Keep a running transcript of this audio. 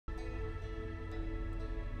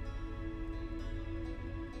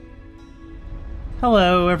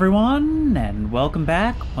Hello everyone, and welcome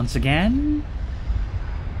back once again.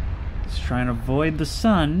 Let's try and avoid the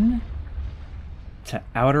sun to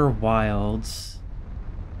Outer Wilds.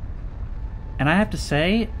 And I have to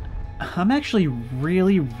say, I'm actually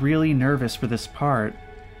really nervous for this part.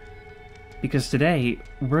 Because today,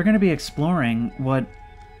 we're going to be exploring what,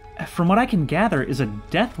 from what I can gather, is a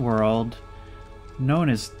death world known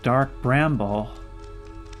as Dark Bramble.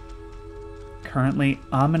 Currently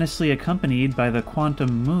ominously accompanied by the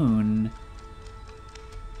Quantum Moon.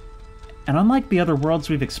 And unlike the other worlds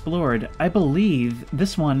we've explored, I believe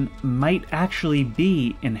this one might actually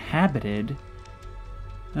be inhabited.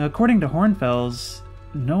 According to Hornfels,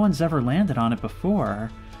 no one's ever landed on it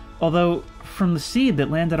before. Although, from the seed that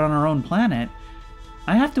landed on our own planet,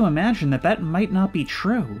 I have to imagine that that might not be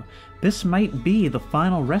true. This might be the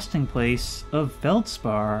final resting place of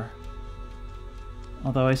Feldspar.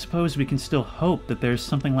 Although I suppose we can still hope that there's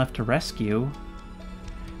something left to rescue.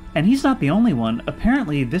 And he's not the only one.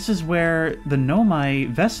 Apparently, this is where the Nomai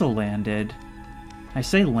vessel landed. I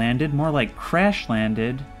say landed, more like crash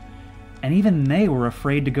landed. And even they were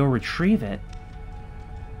afraid to go retrieve it.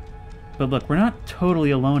 But look, we're not totally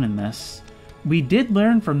alone in this. We did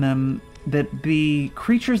learn from them that the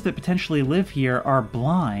creatures that potentially live here are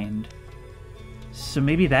blind. So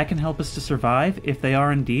maybe that can help us to survive if they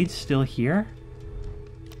are indeed still here?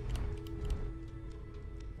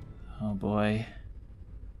 Oh boy.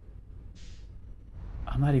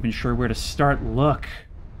 I'm not even sure where to start. Look!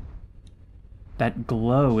 That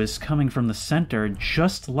glow is coming from the center,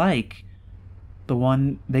 just like the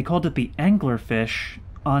one, they called it the anglerfish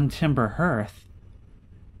on Timber Hearth.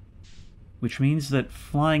 Which means that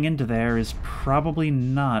flying into there is probably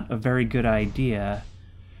not a very good idea.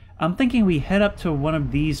 I'm thinking we head up to one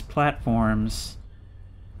of these platforms.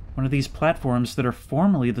 One of these platforms that are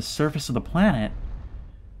formerly the surface of the planet.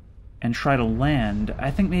 And try to land. I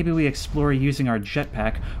think maybe we explore using our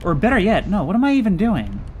jetpack. Or better yet, no, what am I even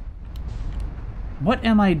doing? What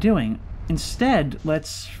am I doing? Instead,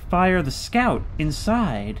 let's fire the scout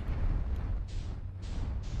inside.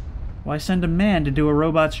 Why send a man to do a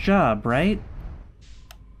robot's job, right?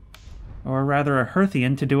 Or rather a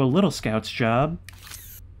Hearthian to do a little scout's job.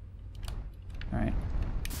 Alright.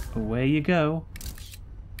 Away you go.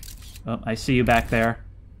 Oh, I see you back there.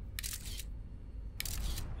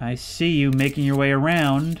 I see you making your way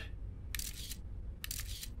around.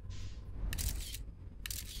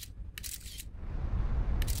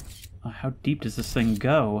 Oh, how deep does this thing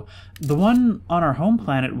go? The one on our home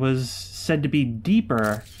planet was said to be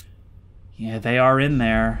deeper. Yeah, they are in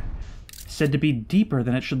there. Said to be deeper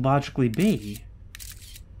than it should logically be.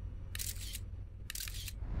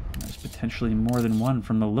 There's potentially more than one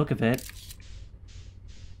from the look of it.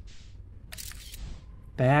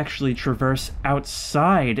 They actually traverse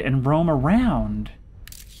outside and roam around.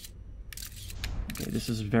 Okay, this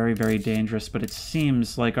is very dangerous, but it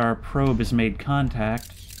seems like our probe has made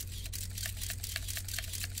contact.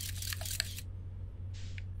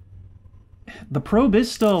 The probe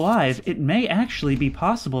is still alive. It may actually be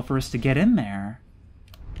possible for us to get in there.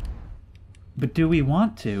 But do we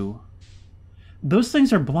want to? Those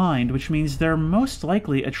things are blind, which means they're most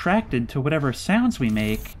likely attracted to whatever sounds we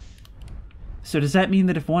make. So does that mean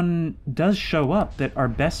that if one does show up, that our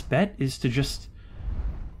best bet is to just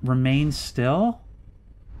remain still?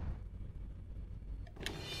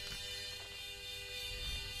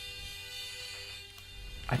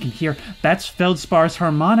 I can hear... That's Feldspar's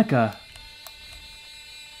harmonica!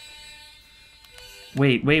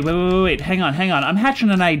 Wait, hang on. I'm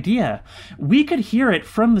hatching an idea. We could hear it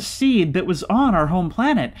from the seed that was on our home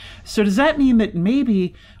planet. So does that mean that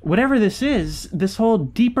maybe, whatever this is, this whole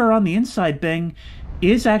deeper on the inside thing,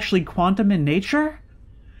 is actually quantum in nature?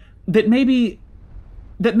 That maybe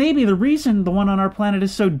the reason the one on our planet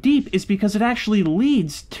is so deep is because it actually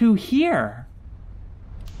leads to here.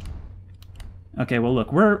 Okay, well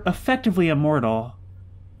look, we're effectively immortal.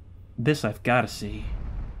 This I've got to see.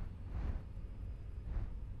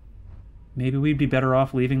 Maybe we'd be better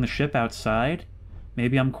off leaving the ship outside?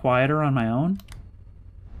 Maybe I'm quieter on my own?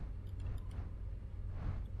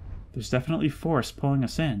 There's definitely force pulling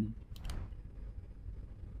us in.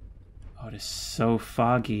 Oh, it is so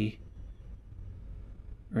foggy.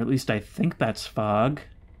 Or at least I think that's fog.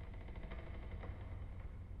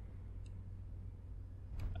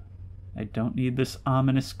 I don't need this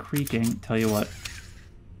ominous creaking. Tell you what.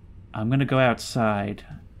 I'm gonna go outside.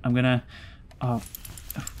 I'm gonna... Oh...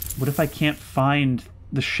 What if I can't find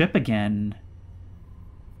the ship again?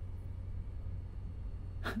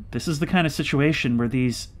 This is the kind of situation where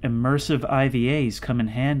these immersive IVAs come in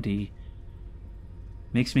handy.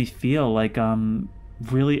 Makes me feel like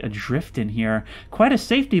really adrift in here. Quite a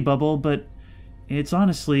safety bubble, but it's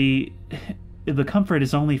honestly... the comfort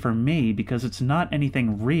is only for me because it's not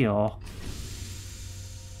anything real.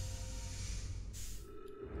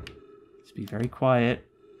 Let's be very quiet.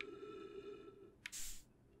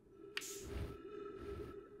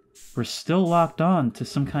 We're still locked on to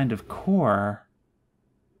some kind of core.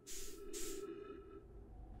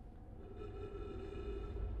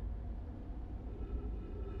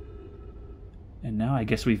 And now I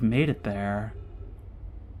guess we've made it there.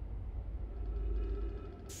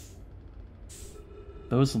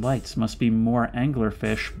 Those lights must be more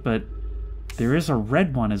anglerfish, but there is a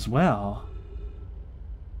red one as well.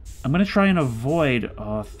 I'm gonna try and avoid...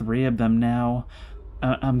 oh, 3 of them now.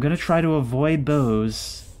 I'm gonna try to avoid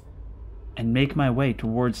those and make my way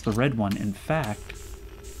towards the red one, in fact.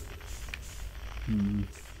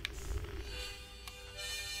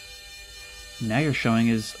 Now you're showing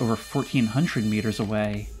is over 1,400 meters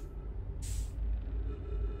away.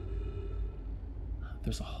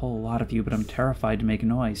 There's a whole lot of you, but I'm terrified to make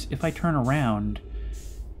noise. If I turn around...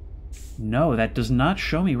 no, that does not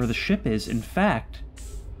show me where the ship is. In fact,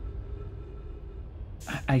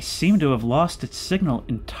 I seem to have lost its signal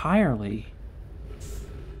entirely.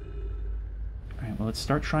 Alright, well, let's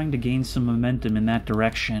start trying to gain some momentum in that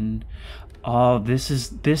direction. Oh, this is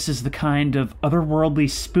the kind of otherworldly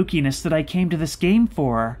spookiness that I came to this game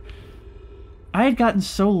for. I had gotten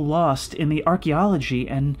so lost in the archaeology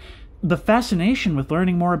and the fascination with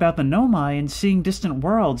learning more about the Nomai and seeing distant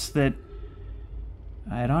worlds that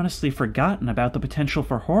I had honestly forgotten about the potential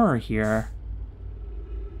for horror here.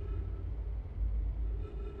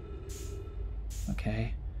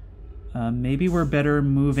 Okay. Maybe we're better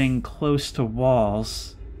moving close to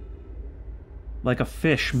walls. Like a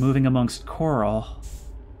fish moving amongst coral.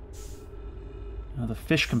 Now, the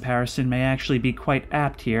fish comparison may actually be quite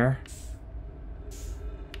apt here.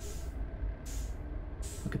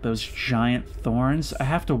 Look at those giant thorns. I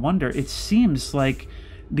have to wonder, it seems like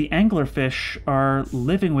the anglerfish are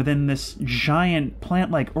living within this giant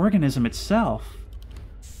plant-like organism itself.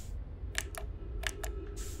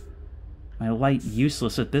 My light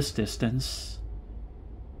useless at this distance.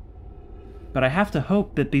 But I have to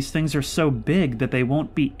hope that these things are so big that they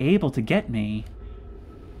won't be able to get me.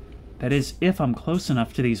 That is, if I'm close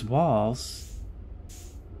enough to these walls.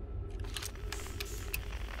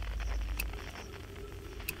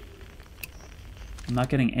 I'm not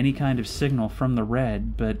getting any kind of signal from the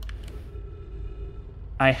red, but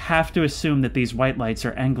I have to assume that these white lights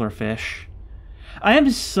are anglerfish. I am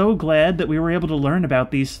so glad that we were able to learn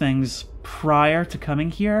about these things prior to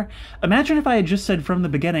coming here. Imagine if I had just said from the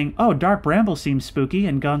beginning, oh, Dark Bramble seems spooky,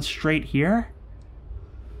 and gone straight here.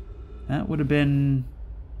 That would have been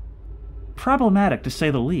problematic, to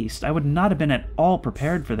say the least. I would not have been at all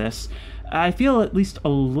prepared for this. I feel at least a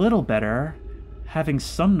little better having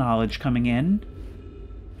some knowledge coming in.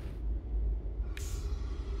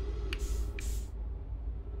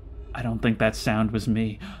 I don't think that sound was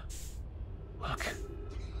me. Look.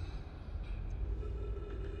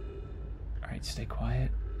 Alright, stay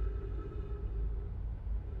quiet.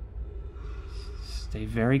 Stay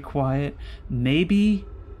very quiet. Maybe,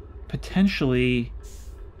 potentially,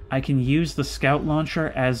 I can use the scout launcher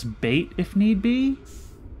as bait if need be?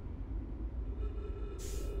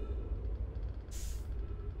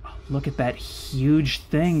 Oh, look at that huge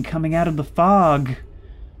thing coming out of the fog.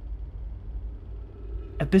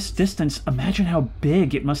 At this distance, imagine how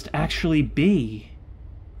big it must actually be.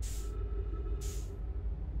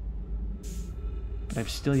 But I've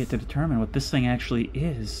still yet to determine what this thing actually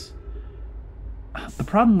is. The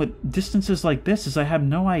problem with distances like this is I have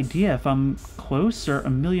no idea if I'm close or a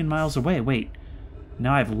million miles away. Wait,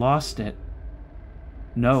 now I've lost it.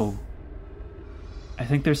 No. I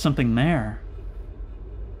think there's something there.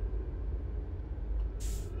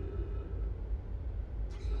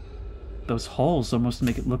 Those holes almost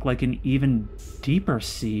make it look like an even deeper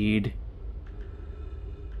seed.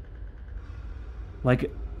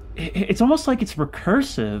 Like, it's almost like it's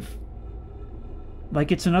recursive.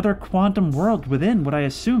 Like it's another quantum world within what I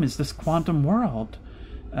assume is this quantum world.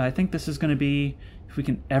 I think this is going to be, if we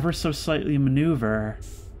can ever so slightly maneuver,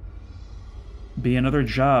 be another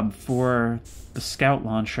job for the scout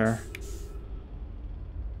launcher.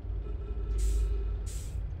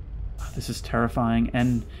 This is terrifying,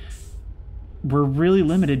 and we're really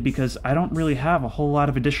limited because I don't really have a whole lot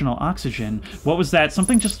of additional oxygen. What was that?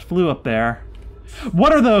 Something just flew up there.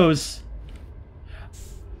 What are those?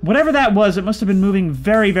 Whatever that was, it must have been moving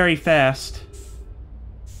very, very fast.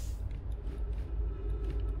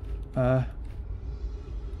 Let's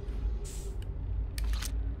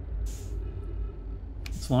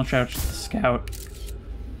launch out the scout.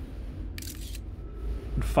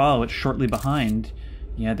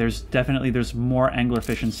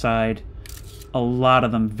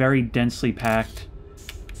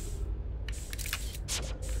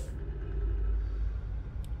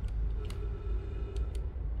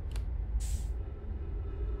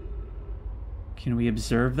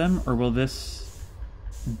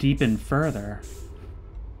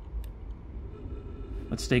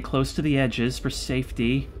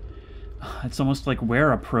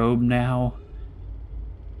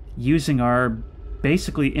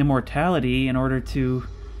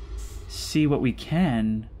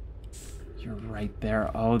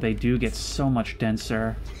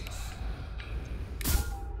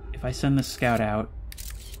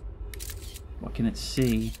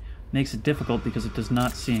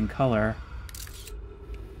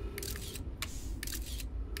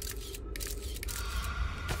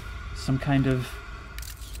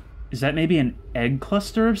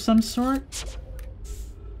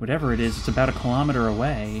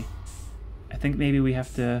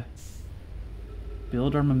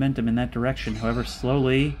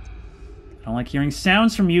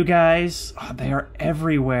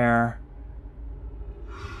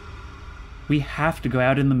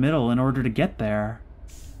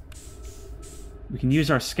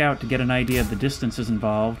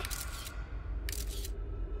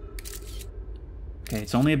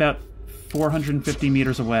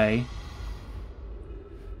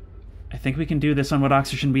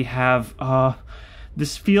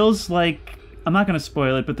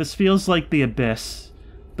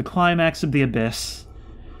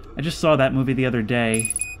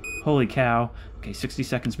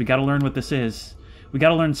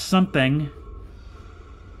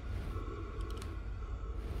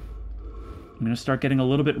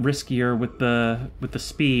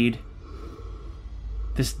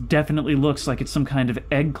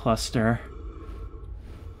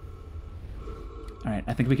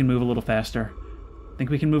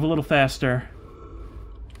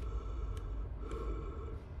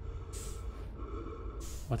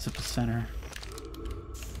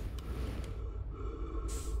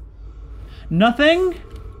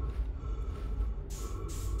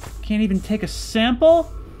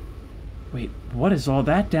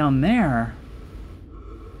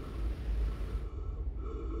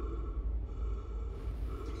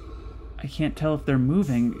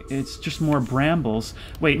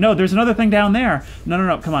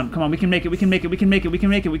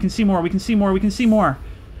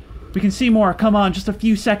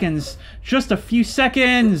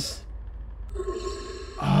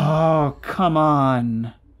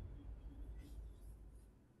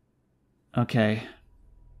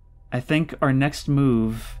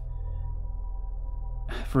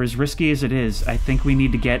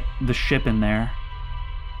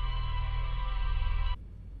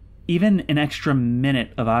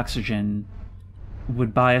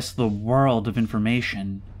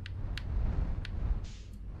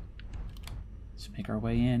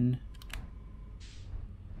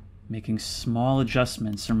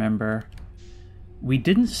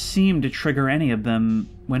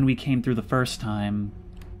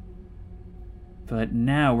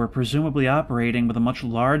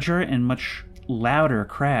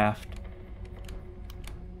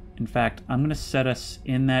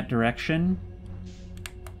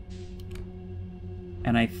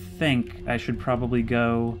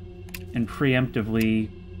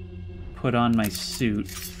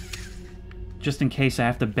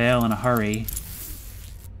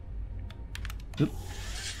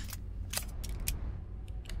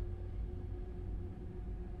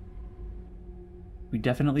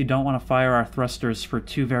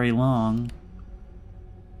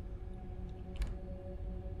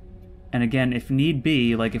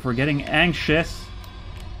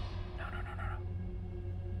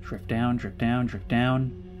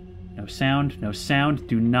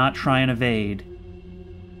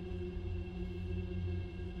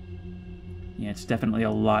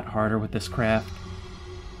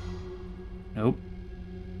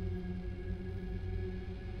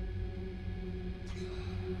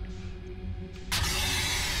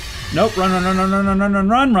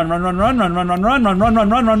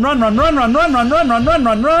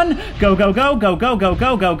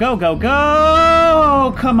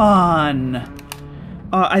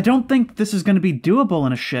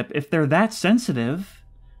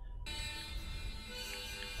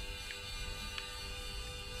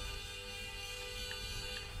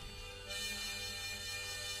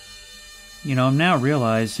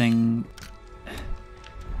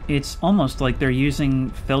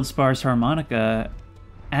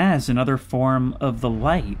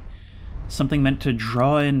 Something meant to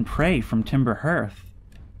draw in prey from Timber Hearth.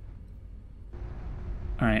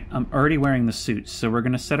 Alright, I'm already wearing the suit, so we're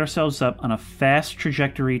going to set ourselves up on a fast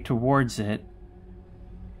trajectory towards it.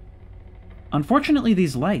 Unfortunately,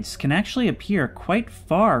 these lights can actually appear quite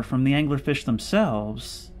far from the anglerfish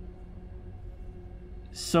themselves.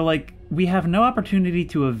 So, like, we have no opportunity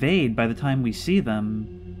to evade by the time we see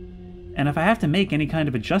them. And if I have to make any kind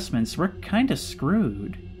of adjustments, we're kind of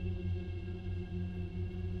screwed.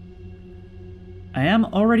 I am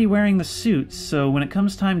already wearing the suit, so when it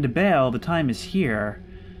comes time to bail, the time is here.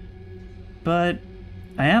 But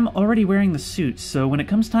I am already wearing the suit, so when it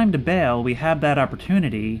comes time to bail, we have that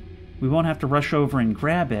opportunity. We won't have to rush over and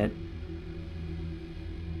grab it.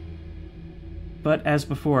 But as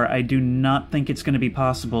before, I do not think it's going to be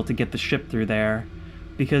possible to get the ship through there,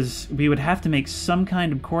 because we would have to make some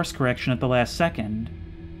kind of course correction at the last second.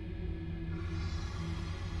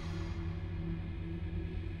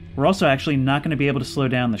 We're also actually not going to be able to slow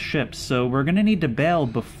down the ship, so we're going to need to bail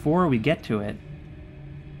before we get to it.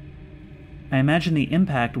 I imagine the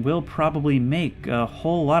impact will probably make a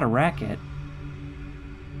whole lot of racket.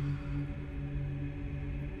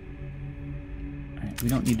 Alright, we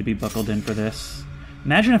don't need to be buckled in for this.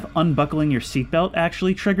 Imagine if unbuckling your seatbelt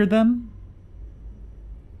actually triggered them.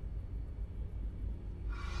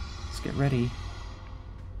 Let's get ready.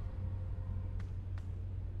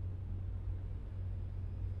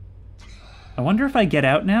 I wonder if I get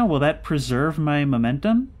out now, will that preserve my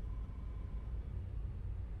momentum?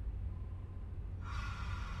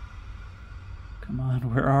 Come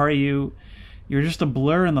on, where are you? You're just a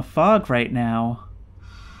blur in the fog right now.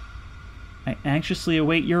 I anxiously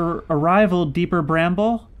await your arrival, Deeper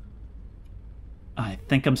Bramble. I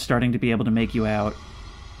think I'm starting to be able to make you out.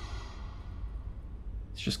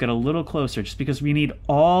 Let's just get a little closer, just because we need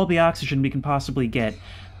all the oxygen we can possibly get.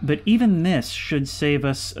 But even this should save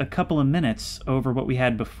us a couple of minutes over what we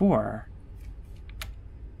had before.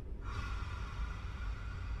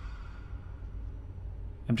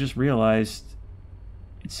 I've just realized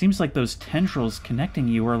it seems like those tendrils connecting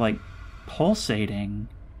you are like pulsating.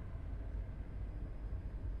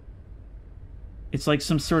 It's like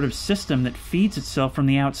some sort of system that feeds itself from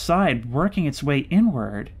the outside, working its way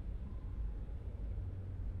inward.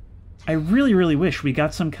 I really, really wish we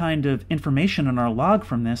got some kind of information on our log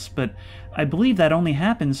from this, but I believe that only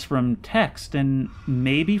happens from text and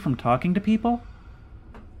maybe from talking to people.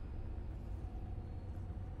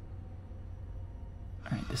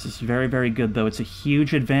 Alright, this is very, very good, though. It's a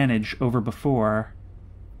huge advantage over before.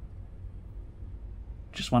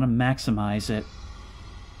 Just want to maximize it.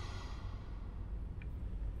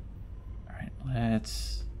 Alright,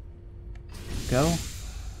 let's go.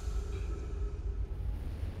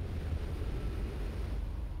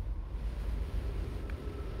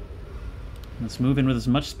 Let's move in with as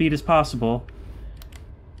much speed as possible.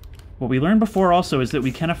 What we learned before also is that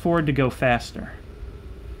we can afford to go faster.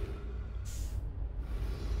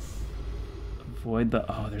 Avoid the...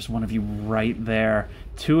 Oh, there's one of you right there.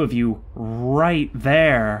 Two of you right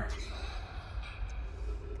there.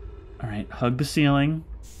 Alright, hug the ceiling.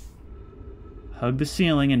 Hug the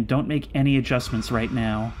ceiling and don't make any adjustments right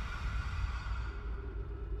now.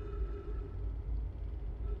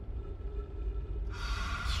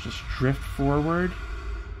 Just drift forward,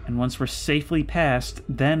 and once we're safely past,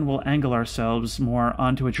 then we'll angle ourselves more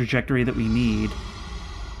onto a trajectory that we need.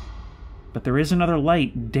 But there is another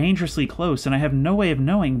light dangerously close, and I have no way of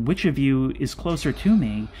knowing which of you is closer to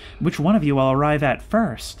me, which one of you I'll arrive at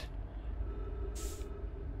first.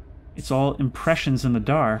 It's all impressions in the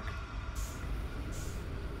dark.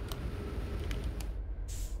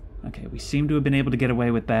 Okay, we seem to have been able to get away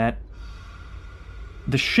with that.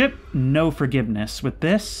 The ship, no forgiveness. With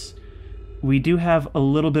this, we do have a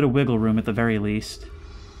little bit of wiggle room at the very least.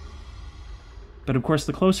 But of course,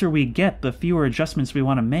 the closer we get, the fewer adjustments we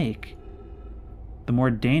want to make. The more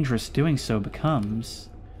dangerous doing so becomes.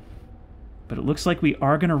 But it looks like we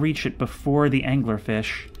are going to reach it before the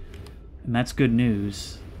anglerfish, and that's good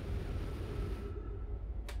news.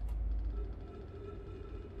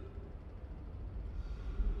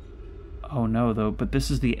 Oh no, though, but this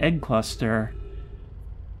is the egg cluster.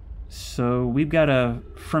 So we've got to,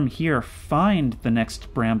 from here, find the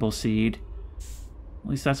next bramble seed. At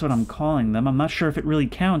least that's what I'm calling them. I'm not sure if it really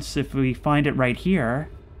counts if we find it right here.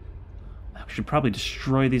 We should probably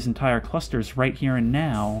destroy these entire clusters right here and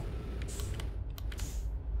now.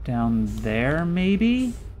 Down there,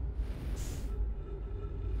 maybe?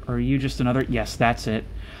 Or are you just another... Yes, that's it.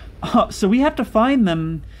 So we have to find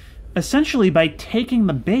them, essentially, by taking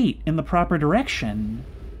the bait in the proper direction.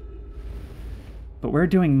 But we're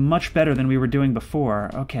doing much better than we were doing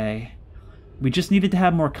before. Okay. We just needed to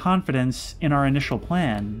have more confidence in our initial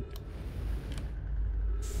plan.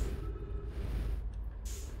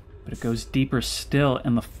 But it goes deeper still,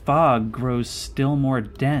 and the fog grows still more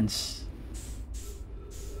dense.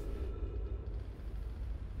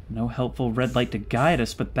 No helpful red light to guide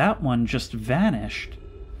us, but that one just vanished.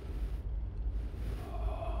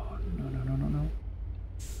 Oh, no.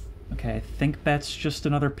 Okay, I think that's just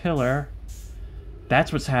another pillar.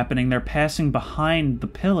 That's what's happening. They're passing behind the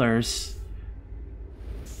pillars.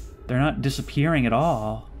 They're not disappearing at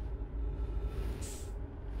all.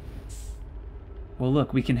 Well,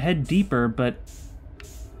 look, we can head deeper, but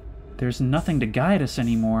there's nothing to guide us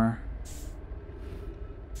anymore.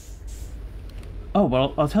 Oh,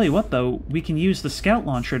 well, I'll tell you what, though. We can use the scout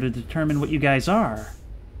launcher to determine what you guys are.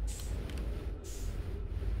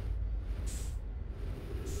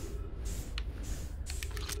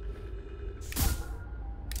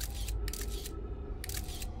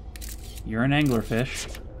 You're an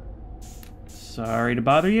anglerfish. Sorry to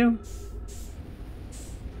bother you.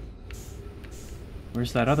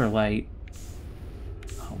 Where's that other light?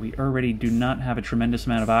 Oh, we already do not have a tremendous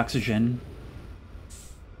amount of oxygen.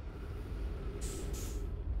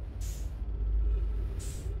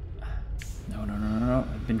 No.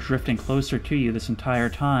 I've been drifting closer to you this entire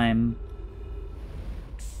time.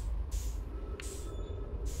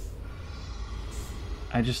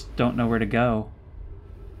 I just don't know where to go.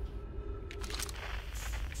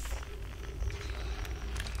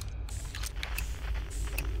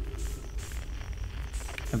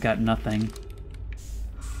 I've got nothing.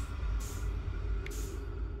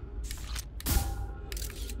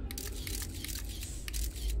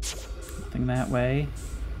 Nothing that way.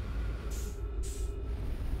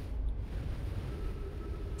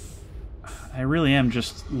 I really am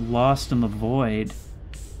just lost in the void.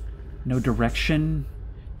 No direction,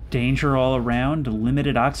 danger all around,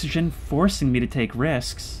 limited oxygen, forcing me to take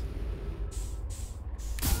risks.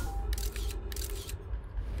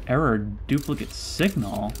 Error duplicate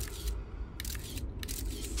signal?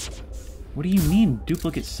 What do you mean,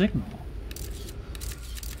 duplicate signal?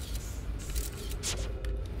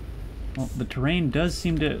 Well, the terrain does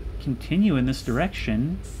seem to continue in this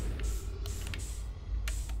direction.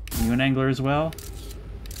 Are you an angler as well?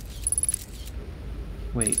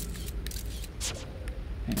 Wait.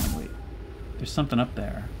 Hang on, wait. There's something up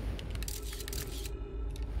there.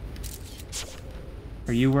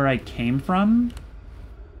 Are you where I came from?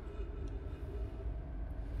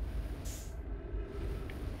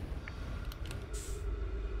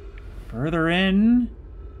 Further in.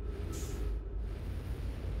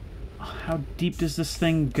 Oh, how deep does this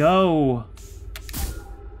thing go?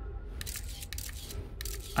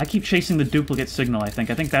 I keep chasing the duplicate signal, I think.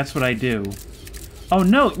 I think that's what I do. Oh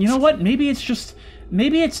no, you know what? Maybe it's just...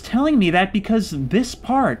 Maybe it's telling me that because this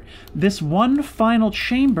part, this one final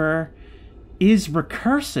chamber, is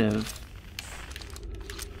recursive.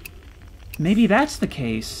 Maybe that's the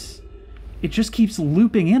case. It just keeps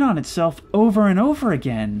looping in on itself over and over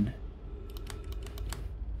again.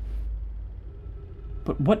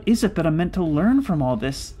 But what is it that I'm meant to learn from all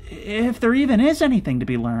this, if there even is anything to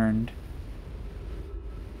be learned?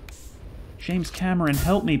 James Cameron,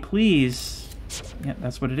 help me, please. Yeah,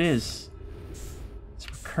 that's what it is. It's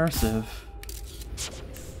recursive.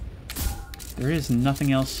 There is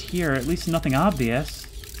nothing else here, at least nothing obvious.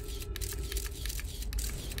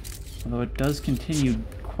 Although it does continue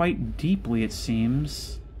quite deeply, it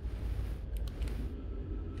seems.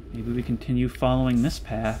 Maybe we continue following this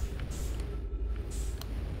path.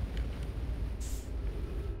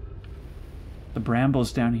 The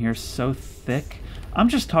brambles down here so thick. I'm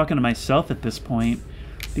just talking to myself at this point,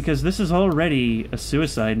 because this is already a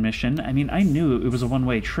suicide mission. I mean, I knew it was a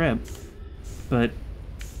one-way trip, but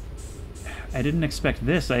I didn't expect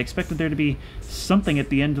this. I expected there to be something at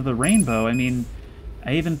the end of the rainbow. I mean,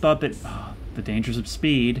 I even thought that... Oh, the dangers of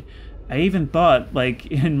speed. I even thought, like,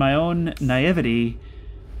 in my own naivety,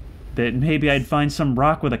 that maybe I'd find some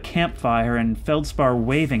rock with a campfire and Feldspar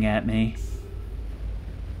waving at me.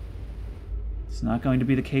 It's not going to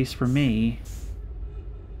be the case for me.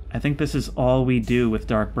 I think this is all we do with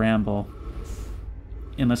Dark Bramble.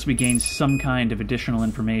 Unless we gain some kind of additional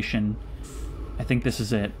information. I think this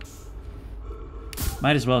is it.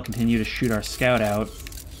 Might as well continue to shoot our scout out.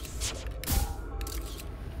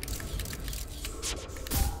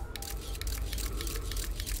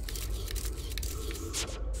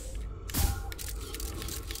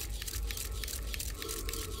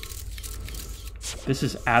 This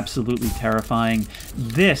is absolutely terrifying.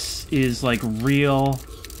 This is like real...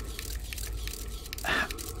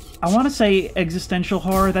 I want to say existential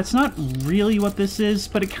horror. That's not really what this is,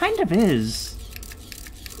 but it kind of is.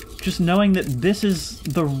 Just knowing that this is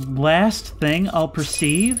the last thing I'll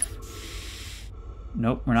perceive.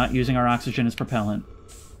 Nope, we're not using our oxygen as propellant.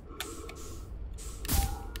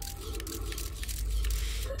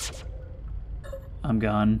 I'm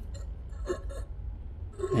gone.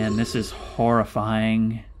 Man, this is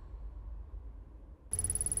horrifying.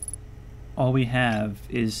 All we have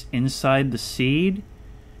is inside the seed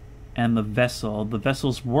and the vessel. The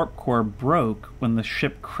vessel's warp core broke when the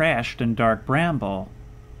ship crashed in Dark Bramble.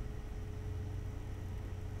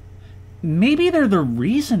 Maybe they're the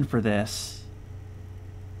reason for this.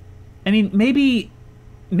 I mean, maybe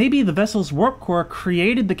the vessel's warp core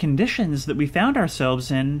created the conditions that we found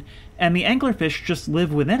ourselves in, and the anglerfish just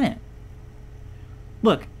live within it.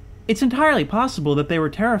 Look, it's entirely possible that they were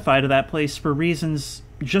terrified of that place for reasons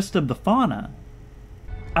just of the fauna.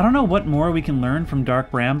 I don't know what more we can learn from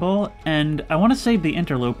Dark Bramble, and I want to save the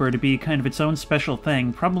Interloper to be kind of its own special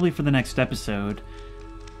thing, probably for the next episode.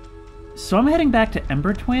 So I'm heading back to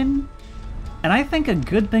Ember Twin, and I think a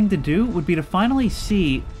good thing to do would be to finally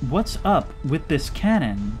see what's up with this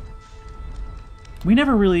cannon. We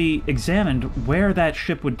never really examined where that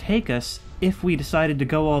ship would take us if we decided to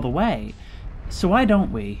go all the way, so why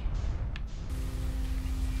don't we?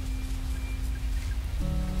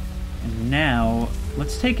 And now,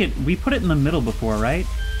 let's take it... We put it in the middle before, right?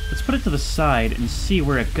 Let's put it to the side and see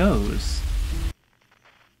where it goes.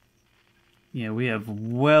 Yeah, we have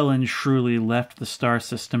well and truly left the star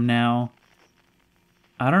system now.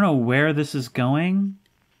 I don't know where this is going,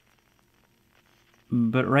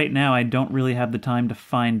 but right now I don't really have the time to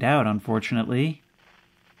find out, unfortunately.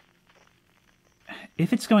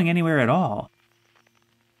 If it's going anywhere at all.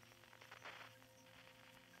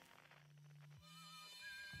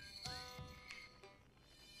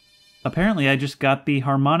 Apparently I just got the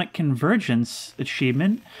harmonic convergence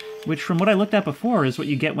achievement, which from what I looked at before is what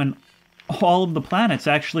you get when all of the planets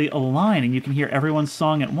actually align and you can hear everyone's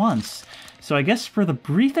song at once. So I guess for the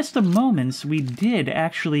briefest of moments, we did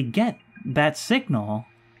actually get that signal.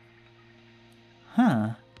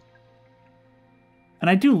 Huh. And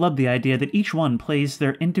I do love the idea that each one plays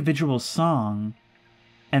their individual song.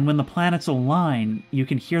 And when the planets align, you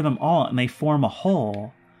can hear them all and they form a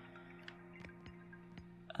whole.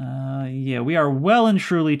 Yeah, we are well and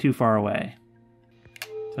truly too far away.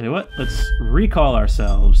 Tell you what, let's recall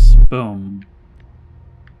ourselves. Boom.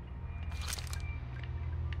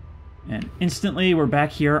 And instantly, we're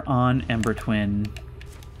back here on Ember Twin.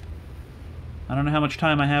 I don't know how much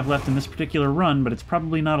time I have left in this particular run, but it's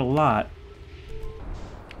probably not a lot.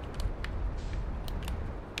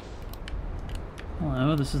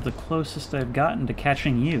 Hello, this is the closest I've gotten to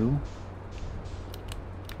catching you.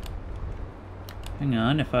 Hang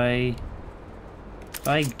on, if I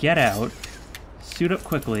get out, suit up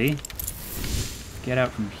quickly, get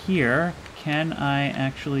out from here, can I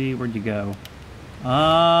actually... Where'd you go?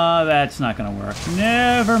 That's not gonna work.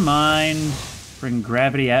 Never mind. Bring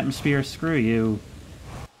gravity atmosphere, screw you.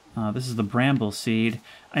 This is the Bramble Seed.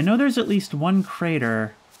 I know there's at least one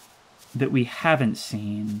crater that we haven't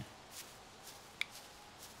seen.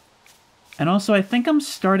 And also, I think I'm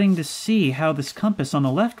starting to see how this compass on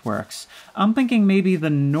the left works. I'm thinking maybe the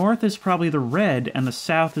north is probably the red and the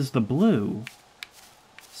south is the blue.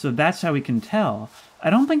 So that's how we can tell. I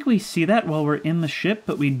don't think we see that while we're in the ship,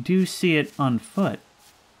 but we do see it on foot.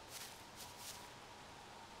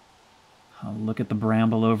 Oh, look at the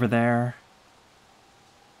bramble over there.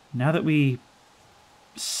 Now that we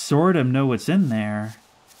sort of know what's in there,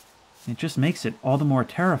 it just makes it all the more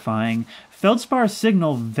terrifying. Feldspar's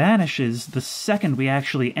signal vanishes the second we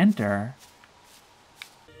actually enter.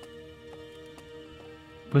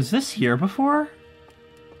 Was this here before?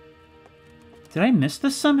 Did I miss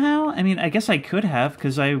this somehow? I mean, I guess I could have,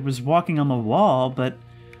 because I was walking on the wall, but...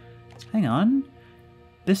 Hang on.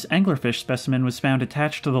 This anglerfish specimen was found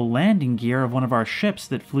attached to the landing gear of one of our ships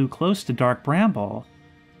that flew close to Dark Bramble.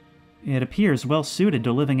 It appears well suited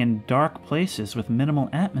to living in dark places with minimal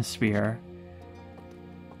atmosphere.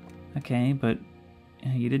 Okay, but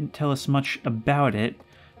you didn't tell us much about it.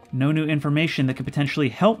 No new information that could potentially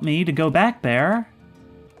help me to go back there.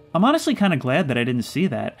 I'm honestly kind of glad that I didn't see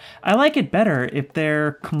that. I like it better if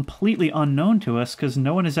they're completely unknown to us, because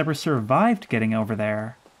no one has ever survived getting over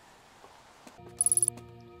there.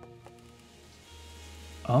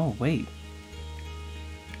 Oh, wait.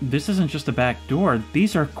 This isn't just a back door.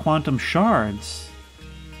 These are quantum shards.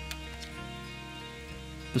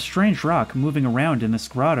 The strange rock moving around in this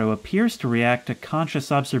grotto appears to react to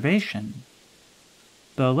conscious observation.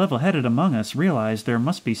 The level-headed among us realize there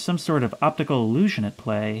must be some sort of optical illusion at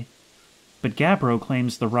play, but Gabbro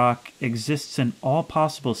claims the rock exists in all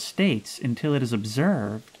possible states until it is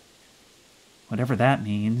observed. Whatever that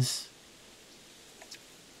means.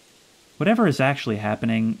 Whatever is actually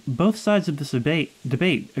happening, both sides of this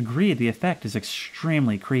debate agree the effect is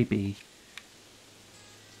extremely creepy.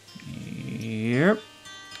 Yep.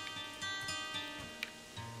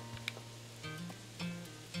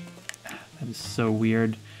 That is so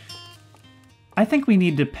weird. I think we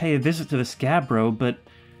need to pay a visit to this Gabbro, but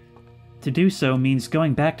to do so means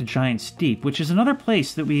going back to Giant's Deep, which is another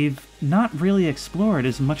place that we've not really explored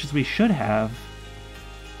as much as we should have.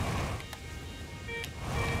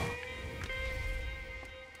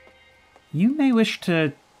 You may wish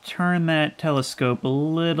to turn that telescope a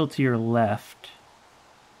little to your left.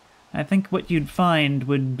 I think what you'd find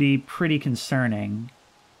would be pretty concerning.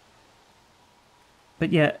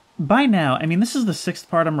 But yeah, by now, I mean, this is the 6th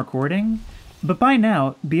part I'm recording, but by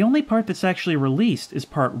now, the only part that's actually released is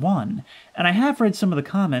part 1. And I have read some of the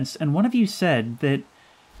comments, and one of you said that,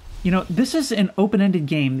 you know, this is an open-ended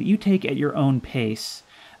game that you take at your own pace.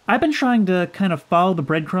 I've been trying to kind of follow the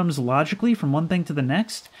breadcrumbs logically from one thing to the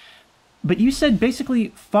next, but you said basically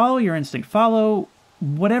follow your instinct, follow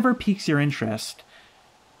whatever piques your interest.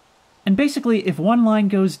 And basically, if one line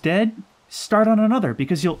goes dead, start on another,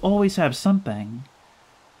 because you'll always have something.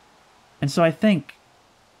 And so I think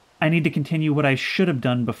I need to continue what I should have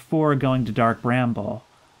done before going to Dark Bramble.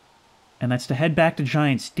 And that's to head back to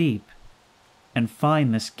Giant's Deep and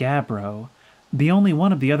find this Gabbro, the only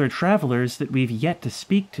one of the other travelers that we've yet to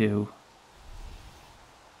speak to.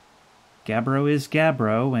 Gabbro is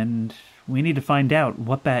Gabbro, and we need to find out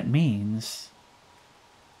what that means.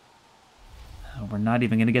 We're not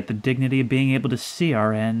even going to get the dignity of being able to see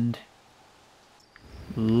our end.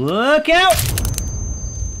 Look out!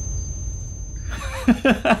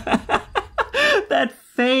 That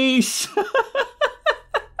face!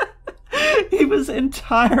 He was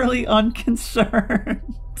entirely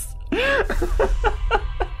unconcerned.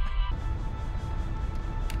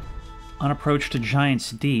 On approach to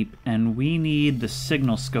Giant's Deep, and we need the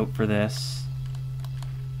signal scope for this.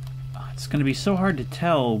 It's going to be so hard to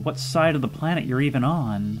tell what side of the planet you're even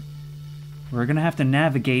on. We're going to have to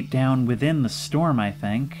navigate down within the storm, I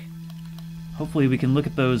think. Hopefully we can look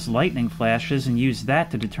at those lightning flashes and use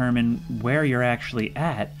that to determine where you're actually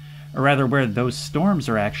at. Or rather, where those storms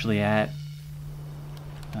are actually at.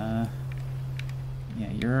 Yeah,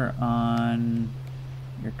 you're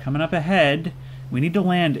coming up ahead. We need to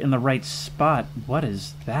land in the right spot. What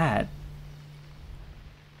is that?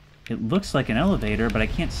 It looks like an elevator, but I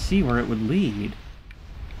can't see where it would lead.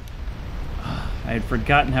 I had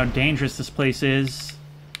forgotten how dangerous this place is.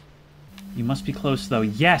 You must be close, though.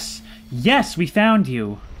 Yes! Yes, we found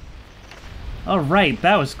you! Alright,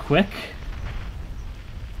 that was quick.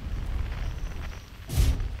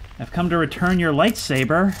 I've come to return your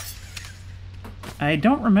lightsaber. I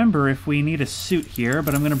don't remember if we need a suit here,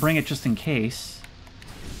 but I'm going to bring it just in case.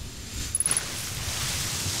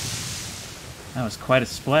 That was quite a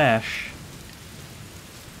splash.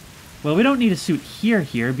 Well, we don't need a suit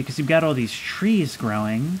here, because you've got all these trees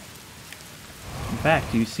growing. In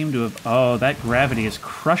fact, you seem to have... Oh, that gravity is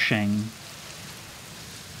crushing.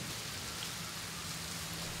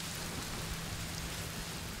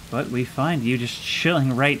 But we find you just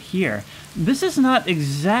chilling right here. This is not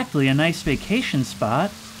exactly a nice vacation spot.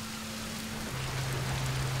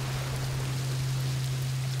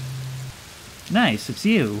 Nice, it's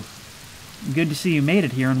you. Good to see you made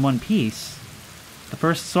it here in one piece. The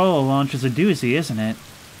first solo launch is a doozy, isn't it?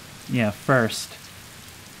 Yeah, first.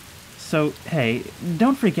 So, hey,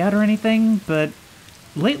 don't freak out or anything, but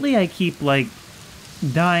lately I keep, like,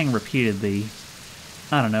 dying repeatedly.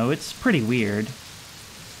 I don't know, it's pretty weird.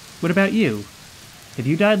 What about you? Have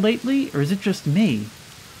you died lately, or is it just me?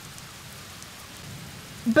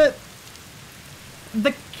 The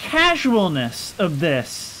casualness of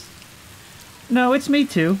this. No, it's me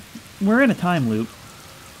too. We're in a time loop.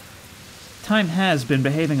 Time has been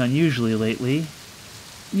behaving unusually lately.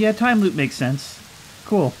 Yeah, time loop makes sense.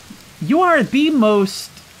 Cool. You are the most...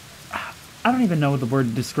 I don't even know the word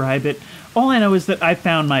to describe it. All I know is that I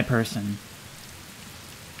found my person.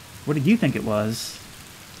 What did you think it was?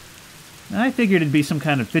 I figured it'd be some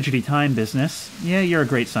kind of fidgety time business. Yeah, you're a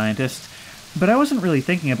great scientist. But I wasn't really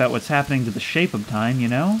thinking about what's happening to the shape of time, you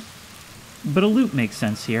know? But a loop makes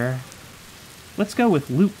sense here. Let's go with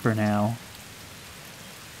loop for now.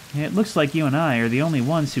 It looks like you and I are the only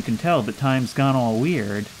ones who can tell that time's gone all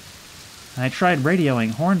weird. I tried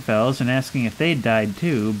radioing Hornfells and asking if they'd died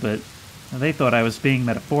too, but they thought I was being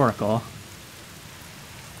metaphorical.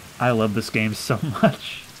 I love this game so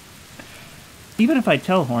much. Even if I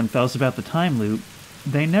tell Hornfells about the time loop,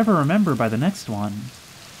 they never remember by the next one.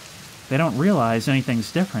 They don't realize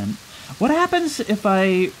anything's different. What happens if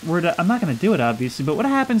I were to... I'm not going to do it, obviously, but what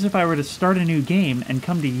happens if I were to start a new game and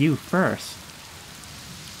come to you first?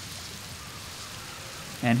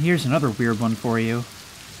 And here's another weird one for you.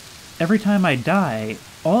 Every time I die,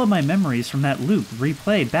 all of my memories from that loop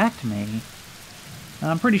replay back to me.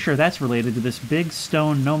 I'm pretty sure that's related to this big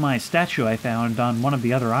stone Nomai statue I found on one of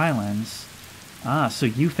the other islands. Ah, so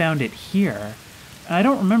you found it here. I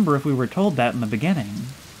don't remember if we were told that in the beginning.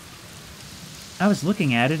 I was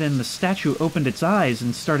looking at it and the statue opened its eyes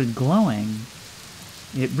and started glowing.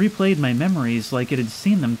 It replayed my memories like it had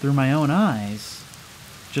seen them through my own eyes.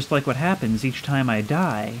 Just like what happens each time I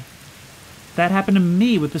die. That happened to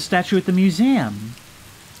me with the statue at the museum.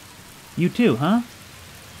 You too, huh?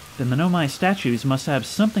 Then the Nomai statues must have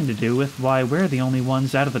something to do with why we're the only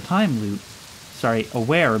ones out of the time loop. Sorry,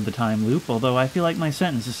 aware of the time loop, although I feel like my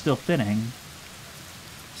sentence is still fitting.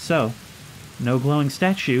 So, no glowing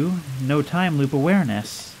statue, no time loop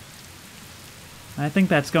awareness. I think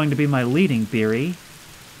that's going to be my leading theory.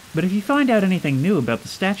 But if you find out anything new about the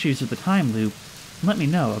statues of the time loop, let me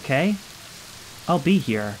know, okay? I'll be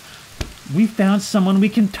here. We found someone we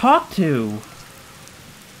can talk to!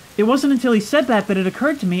 It wasn't until he said that it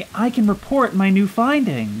occurred to me I can report my new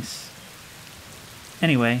findings.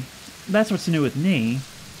 Anyway, that's what's new with me.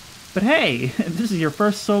 But hey, this is your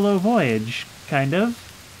first solo voyage, kind of.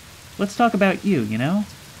 Let's talk about you, you know?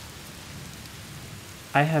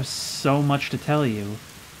 I have so much to tell you.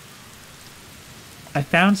 I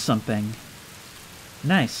found something.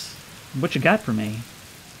 Nice. What you got for me?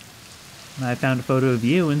 I found a photo of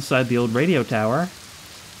you inside the old radio tower.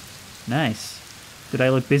 Nice. Did I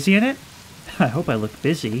look busy in it? I hope I looked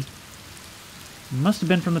busy. It must have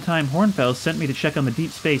been from the time Hornfels sent me to check on the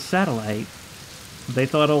deep space satellite. They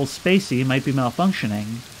thought old Spacey might be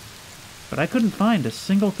malfunctioning. But I couldn't find a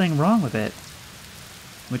single thing wrong with it.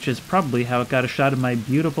 Which is probably how it got a shot of my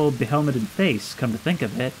beautiful, behelmeted face, come to think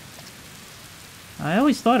of it. I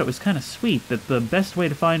always thought it was kind of sweet that the best way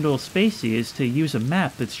to find old Spacey is to use a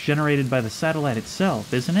map that's generated by the satellite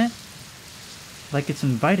itself, isn't it? Like it's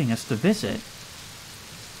inviting us to visit.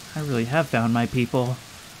 I really have found my people.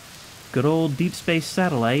 Good old deep space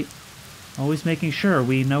satellite, always making sure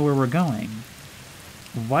we know where we're going.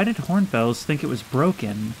 Why did Hornfels think it was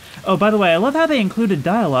broken? Oh, by the way, I love how they included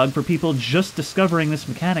dialogue for people just discovering this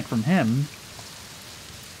mechanic from him.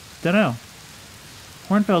 Dunno.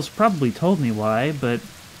 Hornfels probably told me why, but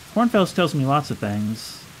Hornfels tells me lots of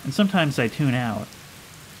things, and sometimes I tune out.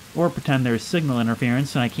 Or pretend there's signal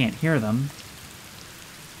interference and I can't hear them.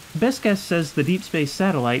 Best guess says the deep space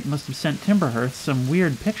satellite must have sent Timberhearth some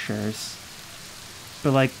weird pictures.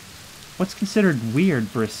 But like, what's considered weird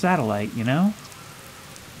for a satellite, you know?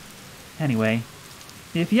 Anyway,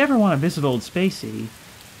 if you ever want to visit old Spacey,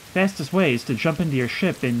 fastest way is to jump into your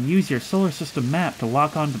ship and use your solar system map to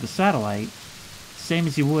lock onto the satellite, same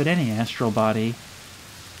as you would any astral body.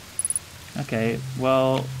 Okay,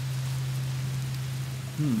 well...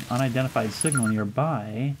 unidentified signal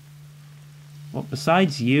nearby. Well,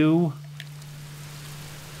 besides you...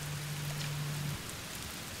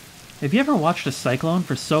 Have you ever watched a cyclone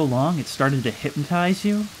for so long it started to hypnotize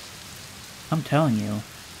you? I'm telling you,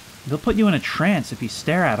 they'll put you in a trance if you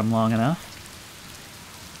stare at them long enough.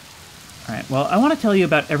 Alright, well, I want to tell you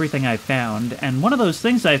about everything I found, and one of those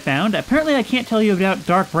things I found, apparently I can't tell you about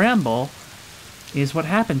Dark Bramble, is what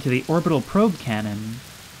happened to the orbital probe cannon.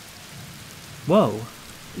 Whoa,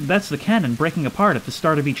 that's the cannon breaking apart at the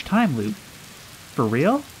start of each time loop. For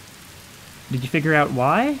real? Did you figure out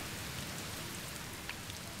why?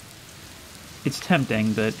 It's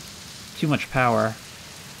tempting, but too much power.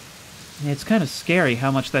 It's kind of scary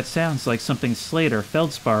how much that sounds like something Slade or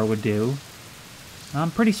Feldspar would do.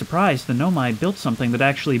 I'm pretty surprised the Nomai built something that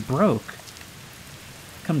actually broke.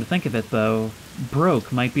 Come to think of it, though,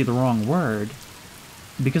 broke might be the wrong word.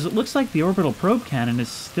 Because it looks like the orbital probe cannon is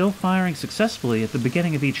still firing successfully at the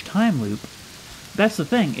beginning of each time loop. That's the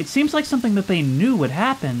thing, it seems like something that they knew would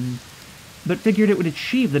happen, but figured it would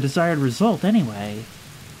achieve the desired result anyway.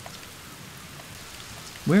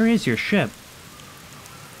 Where is your ship?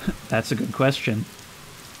 That's a good question.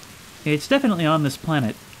 It's definitely on this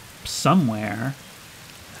planet. Somewhere.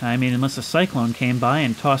 I mean, unless a cyclone came by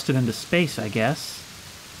and tossed it into space, I guess.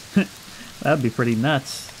 That'd be pretty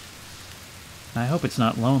nuts. I hope it's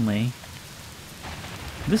not lonely.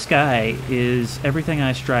 This guy is everything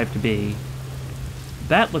I strive to be.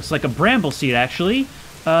 That looks like a bramble seed, actually.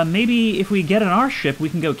 Maybe if we get on our ship, we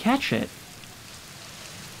can go catch it.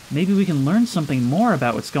 Maybe we can learn something more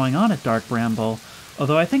about what's going on at Dark Bramble.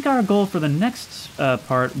 Although I think our goal for the next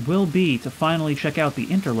part will be to finally check out the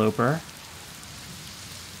interloper.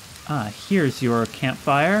 Ah, here's your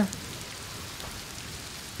campfire.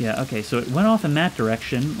 Yeah, okay, so it went off in that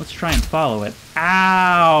direction. Let's try and follow it.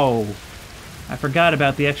 Ow! I forgot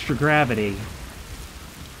about the extra gravity.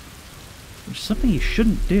 Which is something you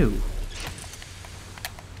shouldn't do.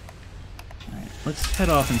 Alright, let's head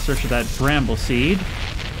off in search of that bramble seed.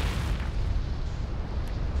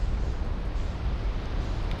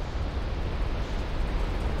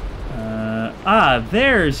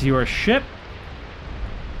 There's your ship.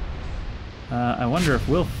 I wonder if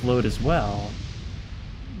we'll float as well.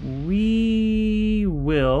 We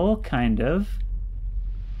will, kind of.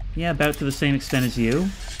 Yeah, about to the same extent as you.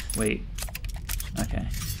 Wait. Okay.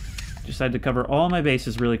 Decided to cover all my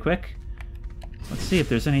bases really quick. Let's see if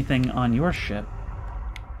there's anything on your ship.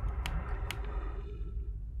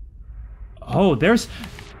 Oh, there's...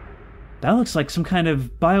 That looks like some kind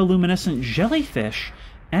of bioluminescent jellyfish.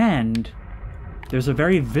 And there's a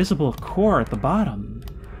very visible core at the bottom.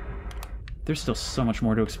 There's still so much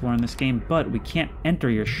more to explore in this game, but we can't enter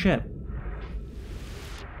your ship.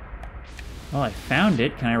 Well, I found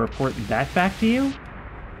it. Can I report that back to you?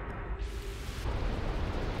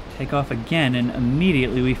 Take off again, and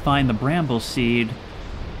immediately we find the bramble seed.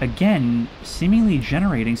 Again, seemingly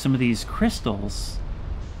generating some of these crystals.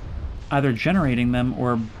 Either generating them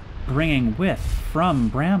or bringing with from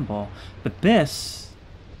bramble. But this...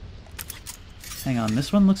 Hang on,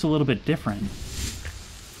 this one looks a little bit different.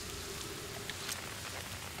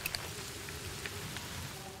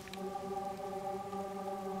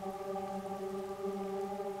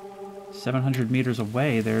 "700 meters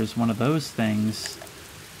away, there's one of those things.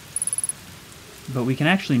 But we can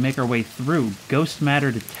actually make our way through. Ghost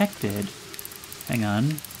matter detected. Hang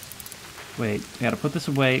on. Wait, I gotta put this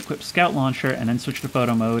away, equip scout launcher, and then switch to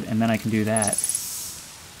photo mode, and then I can do that.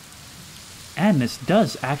 And this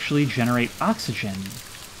does actually generate oxygen.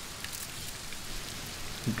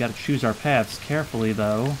 We've got to choose our paths carefully,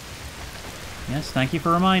 though. Yes, thank you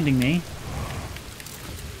for reminding me.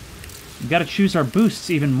 We've got to choose our boosts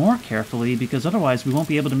even more carefully, because otherwise we won't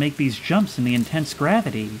be able to make these jumps in the intense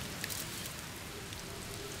gravity.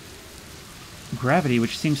 Gravity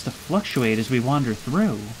which seems to fluctuate as we wander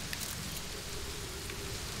through.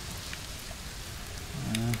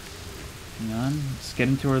 Hang on, let's get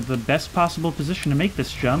into the best possible position to make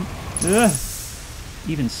this jump. Ugh!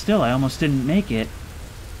 Even still, I almost didn't make it.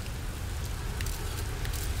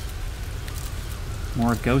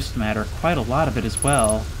 More ghost matter, quite a lot of it as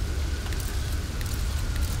well.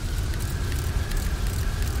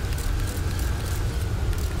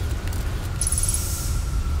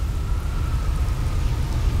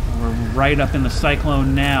 We're right up in the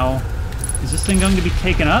cyclone now. Is this thing going to be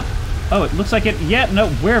taken up? Oh, it looks like it... Yeah,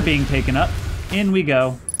 no, we're being taken up. In we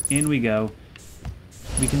go. In we go.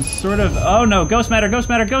 We can sort of... Oh, no. Ghost matter, ghost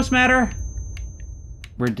matter, ghost matter!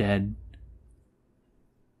 We're dead.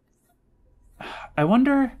 I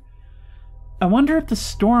wonder if the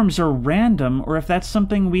storms are random, or if that's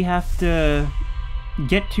something we have to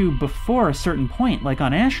get to before a certain point, like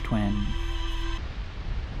on Ash Twin.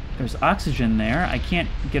 There's oxygen there. I can't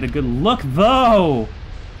get a good look, though!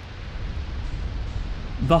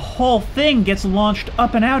 The whole thing gets launched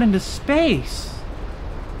up and out into space.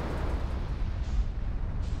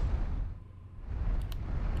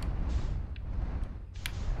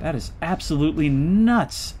 That is absolutely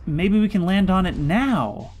nuts. Maybe we can land on it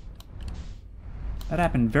now. That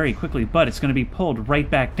happened very quickly, but it's going to be pulled right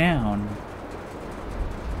back down.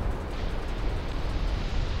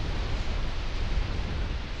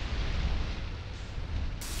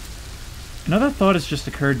 Another thought has just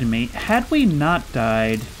occurred to me. Had we not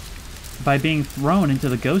died by being thrown into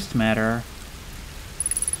the ghost matter,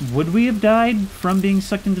 would we have died from being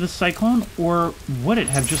sucked into the cyclone, or would it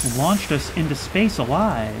have just launched us into space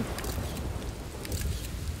alive?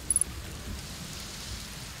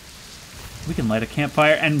 We can light a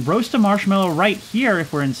campfire and roast a marshmallow right here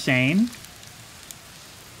if we're insane.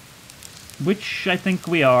 Which I think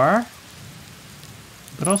we are.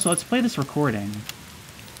 But also, let's play this recording.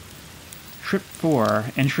 Trip 4,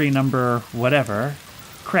 entry number whatever,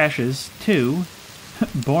 crashes 2,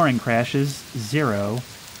 boring crashes 0.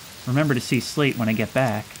 Remember to see Slate when I get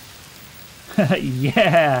back.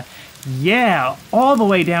 Yeah, all the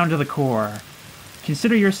way down to the core.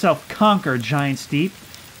 Consider yourself conquered, Giant Steep.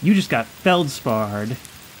 You just got Feldsparred.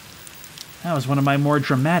 That was one of my more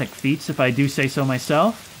dramatic feats, if I do say so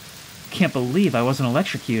myself. Can't believe I wasn't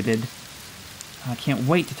electrocuted. I can't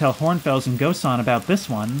wait to tell Hornfels and Gosan about this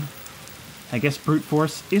one. I guess brute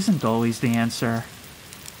force isn't always the answer.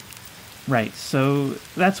 Right, so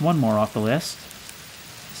that's one more off the list.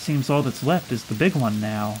 Seems all that's left is the big one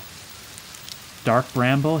now. Dark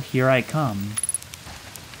Bramble, here I come.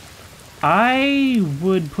 I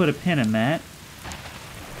would put a pin in that.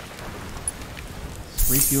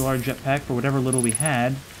 Refuel our jetpack for whatever little we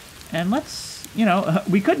had. And let's, you know,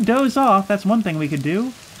 we could doze off. That's one thing we could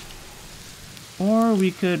do. Or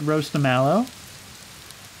we could roast a mallow.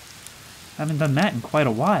 Haven't done that in quite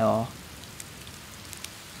a while.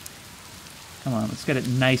 Come on, let's get it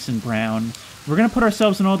nice and brown. We're going to put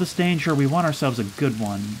ourselves in all this danger. We want ourselves a good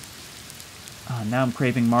one. Now I'm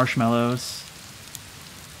craving marshmallows.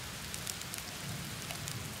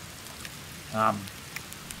 I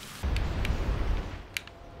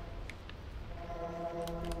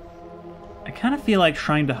kind of feel like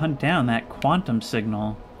trying to hunt down that quantum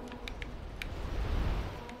signal.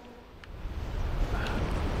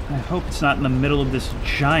 I hope it's not in the middle of this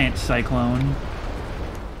giant cyclone.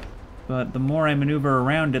 But the more I maneuver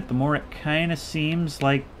around it, the more it kind of seems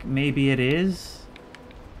like maybe it is.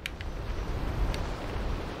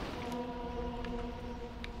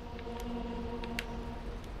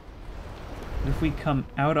 What if we come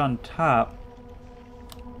out on top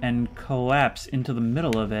and collapse into the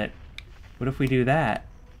middle of it? What if we do that?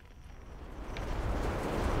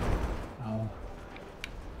 Oh.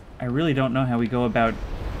 I really don't know how we go about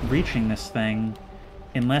reaching this thing.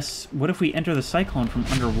 Unless, what if we enter the cyclone from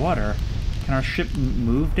underwater? Can our ship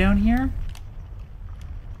move down here?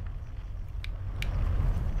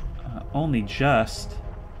 Only just.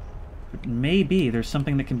 But maybe there's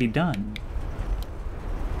something that can be done.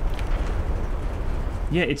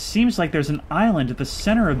 Yeah, it seems like there's an island at the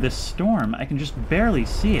center of this storm. I can just barely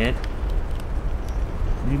see it.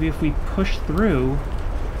 Maybe if we push through...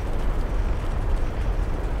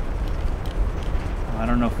 Oh, I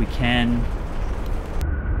don't know if we can.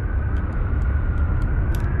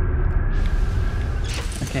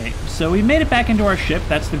 Okay, so we made it back into our ship.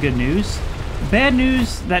 That's the good news. Bad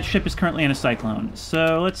news, that ship is currently in a cyclone.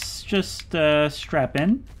 So let's just strap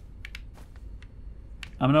in.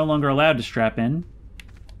 I'm no longer allowed to strap in.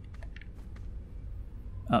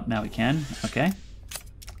 Oh, now we can. Okay.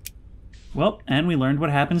 Well, and we learned what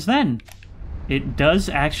happens then. It does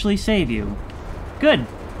actually save you. Good.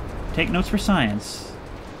 Take notes for science.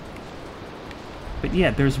 But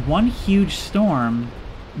yeah, there's one huge storm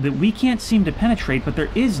that we can't seem to penetrate, but there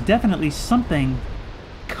is definitely something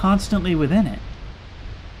constantly within it.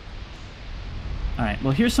 Alright,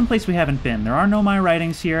 well here's some place we haven't been. There are Nomai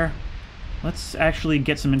writings here. Let's actually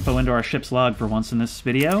get some info into our ship's log for once in this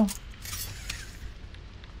video.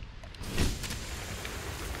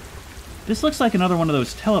 This looks like another one of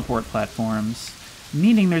those teleport platforms,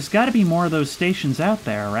 meaning there's got to be more of those stations out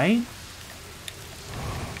there, right?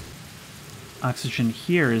 Oxygen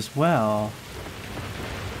here as well.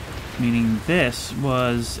 Meaning this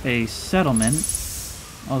was a settlement,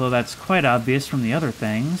 although that's quite obvious from the other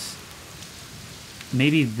things.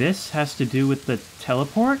 Maybe this has to do with the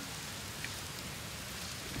teleport?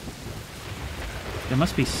 There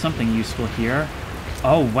must be something useful here.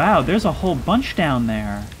 Oh wow, there's a whole bunch down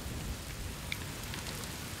there.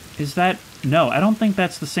 Is that... No, I don't think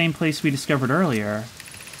that's the same place we discovered earlier.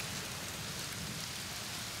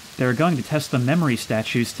 They're going to test the memory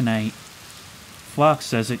statues tonight. Flock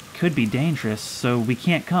says it could be dangerous, so we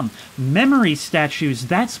can't come. Memory statues,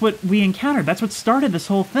 that's what we encountered. That's what started this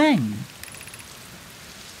whole thing.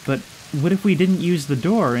 But what if we didn't use the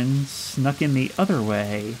door and snuck in the other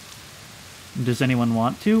way? Does anyone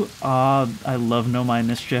want to? I love Nomai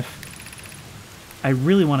Mischief. I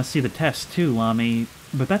really want to see the test too, Lamy,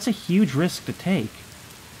 but that's a huge risk to take.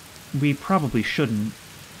 We probably shouldn't.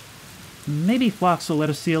 Maybe Phlox will let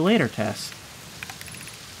us see a later test.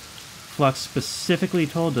 Phlox specifically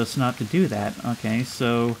told us not to do that. Okay,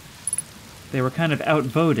 so they were kind of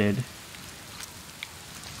outvoted.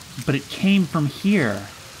 But it came from here.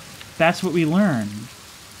 That's what we learned.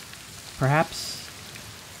 Perhaps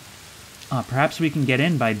we can get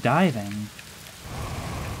in by diving.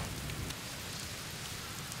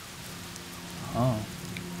 Oh.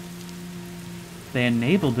 They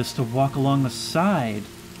enabled this to walk along the side.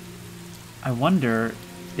 I wonder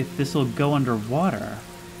if this'll go underwater.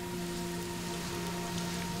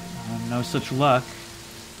 No such luck.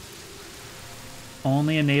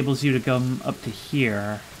 Only enables you to come up to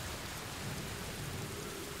here.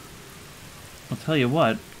 I'll tell you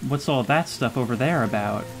what, what's all that stuff over there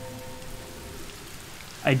about?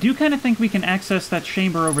 I do kind of think we can access that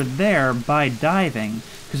chamber over there by diving,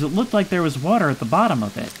 because it looked like there was water at the bottom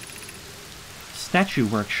of it. Statue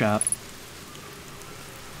workshop.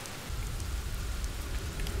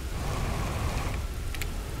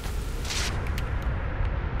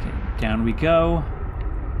 Okay, down we go.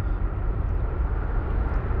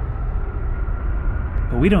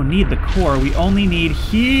 But we don't need the core, we only need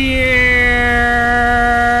here!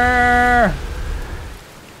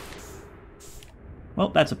 Well,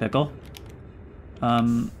 that's a pickle.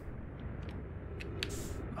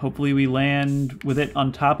 Hopefully we land with it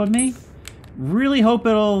on top of me. Really hope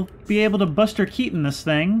it'll be able to Buster Keaton this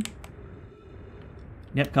thing.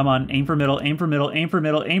 Yep, come on. Aim for middle, aim for middle, aim for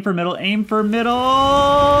middle, aim for middle, aim for middle!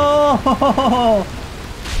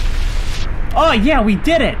 Oh, yeah, we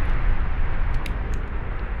did it!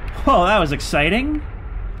 Oh, that was exciting.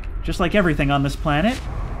 Just like everything on this planet.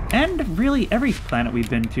 And really every planet we've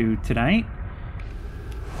been to tonight.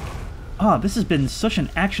 Oh, this has been such an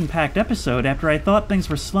action-packed episode after I thought things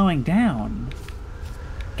were slowing down.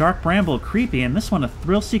 Dark Bramble creepy, and this one a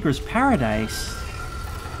thrill seeker's paradise.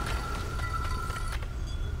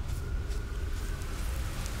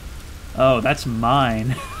 Oh, that's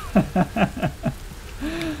mine.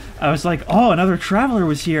 I was like, oh, another traveler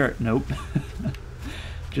was here. Nope.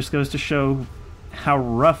 Just goes to show how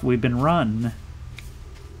rough we've been run.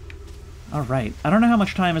 Alright, I don't know how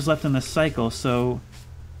much time is left in this cycle, so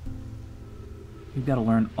we've got to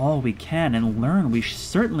learn all we can, and learn we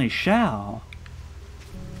certainly shall.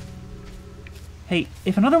 Hey,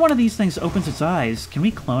 if another one of these things opens its eyes, can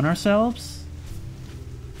we clone ourselves?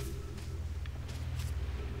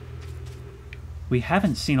 We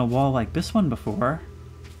haven't seen a wall like this one before.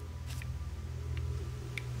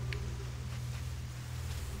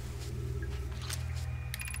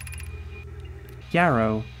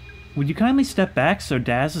 Yarrow, would you kindly step back so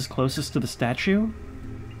Daz is closest to the statue?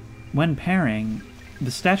 When pairing,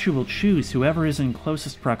 the statue will choose whoever is in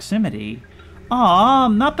closest proximity. Aw,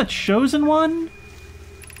 not the chosen one?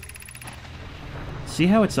 See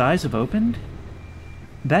how its eyes have opened?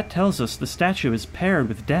 That tells us the statue is paired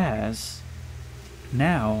with Daz.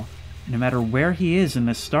 Now, no matter where he is in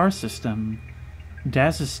this star system,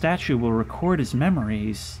 Daz's statue will record his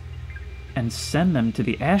memories and send them to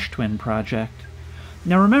the Ash Twin Project.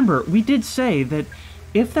 Now remember, we did say that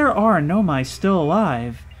if there are Nomai still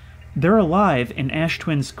alive, they're alive in Ash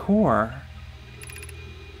Twin's core.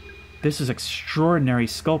 This is extraordinary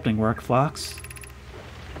sculpting work, Phlox.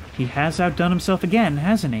 He has outdone himself again,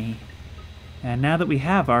 hasn't he? And now that we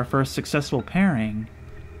have our first successful pairing,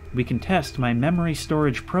 we can test my memory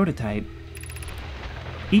storage prototype.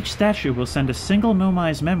 Each statue will send a single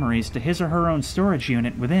Nomai's memories to his or her own storage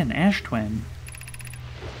unit within Ash Twin.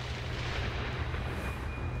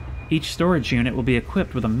 Each storage unit will be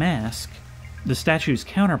equipped with a mask, the statue's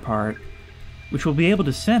counterpart, which will be able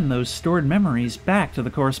to send those stored memories back to the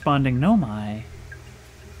corresponding Nomai.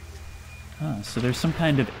 So there's some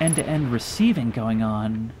kind of end-to-end receiving going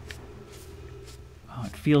on. Oh,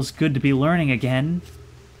 it feels good to be learning again.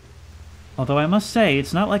 Although I must say,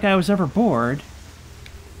 it's not like I was ever bored.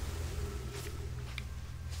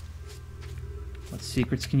 What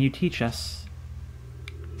secrets can you teach us?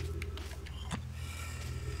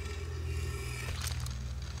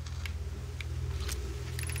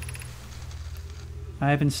 I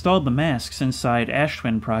have installed the masks inside Ash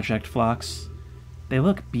Twin Project, Phlox. They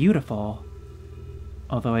look beautiful.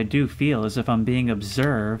 Although I do feel as if I'm being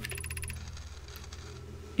observed.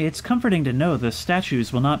 It's comforting to know the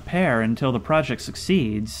statues will not pair until the project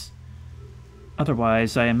succeeds.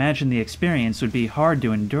 Otherwise, I imagine the experience would be hard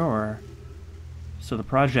to endure. So the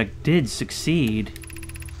project did succeed.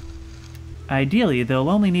 Ideally, they'll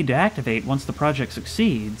only need to activate once the project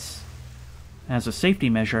succeeds. As a safety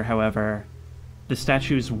measure, however, the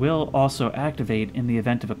statues will also activate in the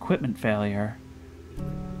event of equipment failure.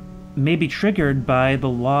 May be triggered by the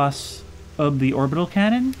loss of the orbital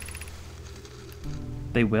cannon?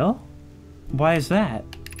 They will? Why is that?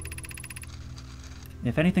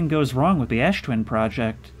 If anything goes wrong with the Ash Twin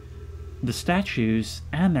Project, the statues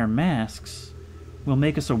and their masks will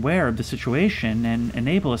make us aware of the situation and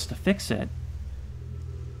enable us to fix it.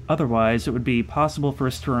 Otherwise, it would be possible for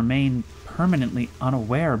us to remain permanently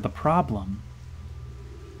unaware of the problem.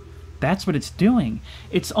 That's what it's doing.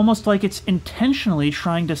 It's almost like it's intentionally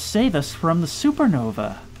trying to save us from the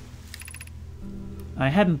supernova. I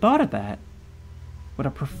hadn't thought of that. What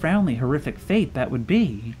a profoundly horrific fate that would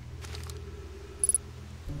be.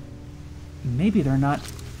 Maybe they're not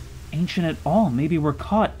ancient at all. Maybe we're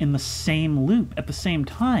caught in the same loop at the same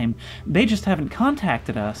time. They just haven't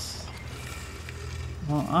contacted us.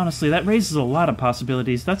 Well, honestly, that raises a lot of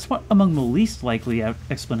possibilities. That's what among the least likely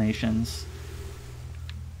explanations.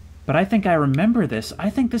 But I think I remember this. I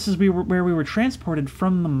think this is where we were transported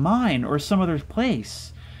from the mine or some other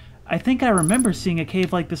place. I think I remember seeing a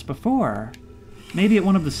cave like this before. Maybe at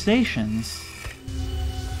one of the stations.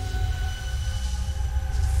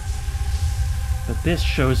 But this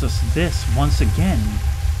shows us this once again.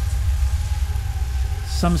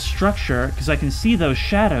 Some structure, because I can see those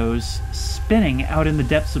shadows spinning out in the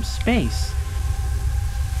depths of space.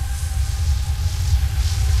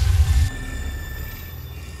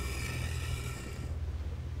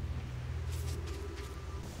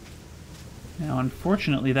 Now,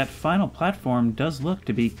 unfortunately, that final platform does look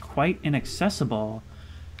to be quite inaccessible.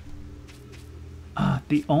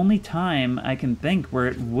 The only time I can think where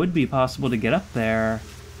it would be possible to get up there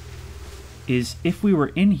is if we were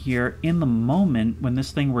in here in the moment when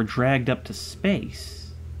this thing were dragged up to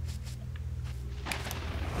space.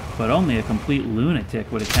 But only a complete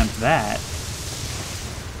lunatic would attempt that.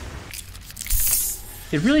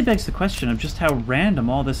 It really begs the question of just how random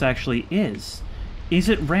all this actually is. Is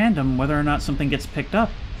it random whether or not something gets picked up,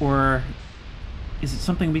 or is it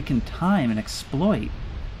something we can time and exploit?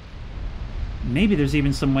 Maybe there's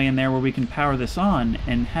even some way in there where we can power this on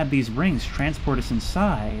and have these rings transport us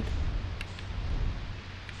inside.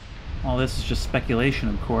 All this is just speculation,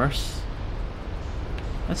 of course.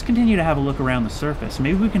 Let's continue to have a look around the surface.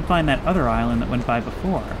 Maybe we can find that other island that went by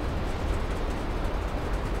before.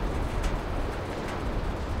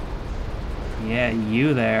 Yeah,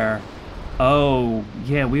 you there. Oh,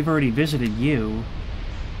 yeah, we've already visited you.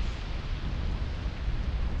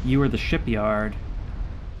 You are the shipyard.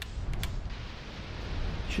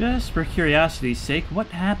 Just for curiosity's sake, what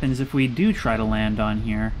happens if we do try to land on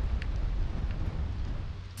here?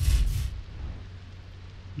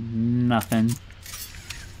 Nothing.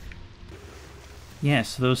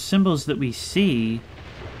 Yes, those symbols that we see,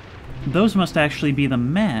 those must actually be the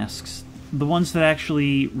masks, the ones that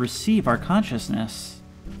actually receive our consciousness.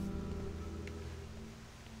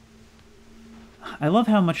 I love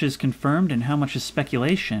how much is confirmed and how much is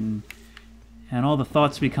speculation, and all the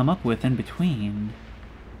thoughts we come up with in between.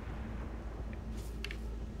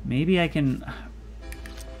 Maybe I can...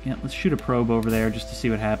 Yeah, let's shoot a probe over there just to see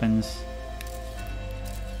what happens.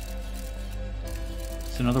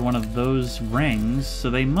 It's another one of those rings, so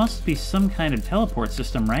they must be some kind of teleport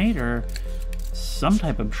system, right? Or some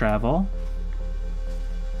type of travel.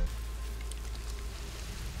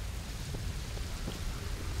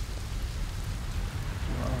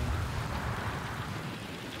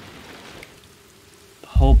 The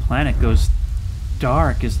whole planet goes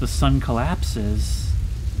dark as the sun collapses.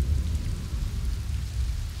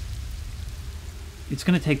 It's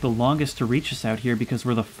going to take the longest to reach us out here because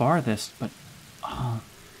we're the farthest, but...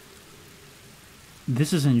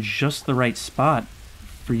 this isn't just the right spot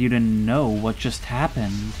for you to know what just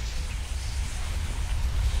happened.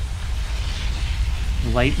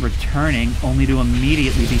 Light returning, only to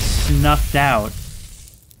immediately be snuffed out.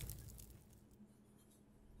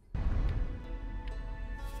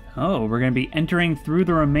 Oh, we're going to be entering through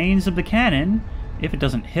the remains of the cannon, if it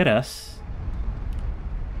doesn't hit us.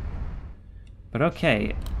 But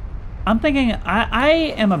okay, I'm thinking I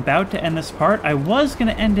am about to end this part. I was going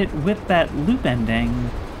to end it with that loop ending.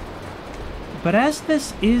 But as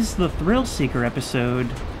this is the Thrill Seeker episode,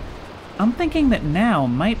 I'm thinking that now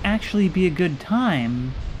might actually be a good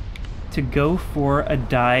time to go for a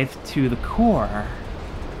dive to the core.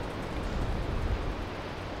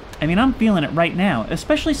 I mean, I'm feeling it right now,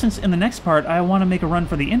 especially since in the next part I want to make a run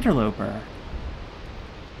for the interloper.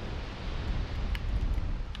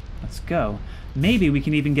 Let's go. Maybe we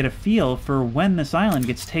can even get a feel for when this island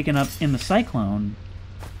gets taken up in the cyclone.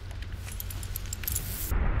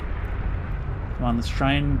 Come on, let's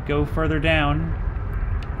try and go further down.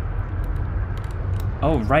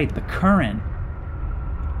 Oh, right, the current.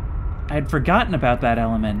 I had forgotten about that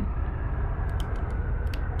element.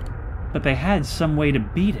 But they had some way to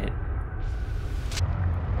beat it.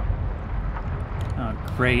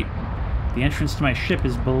 Oh, great. The entrance to my ship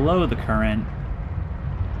is below the current.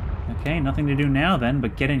 Okay, nothing to do now then,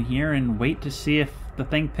 but get in here and wait to see if the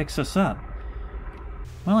thing picks us up.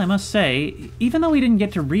 Well, I must say, even though we didn't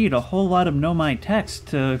get to read a whole lot of Nomai text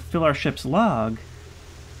to fill our ship's log,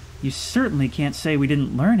 you certainly can't say we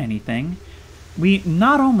didn't learn anything. We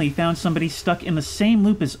not only found somebody stuck in the same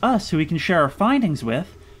loop as us who we can share our findings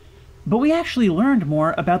with, but we actually learned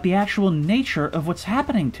more about the actual nature of what's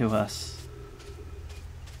happening to us.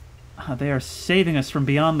 They are saving us from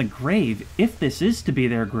beyond the grave, if this is to be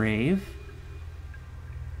their grave.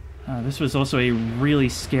 This was also a really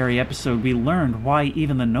scary episode. We learned why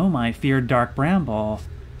even the Nomai feared Dark Bramble.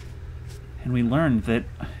 And we learned that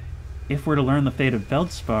if we're to learn the fate of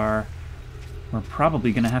Feldspar, we're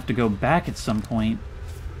probably going to have to go back at some point.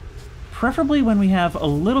 Preferably when we have a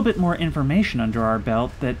little bit more information under our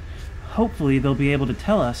belt that hopefully they'll be able to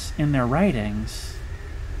tell us in their writings.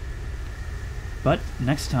 But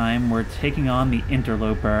next time, we're taking on the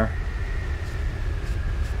interloper.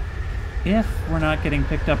 If we're not getting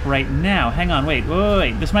picked up right now... Hang on, wait.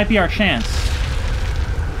 This might be our chance.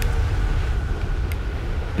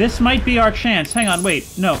 This might be our chance. Hang on,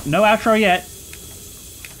 wait. No outro yet.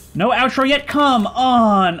 No outro yet, come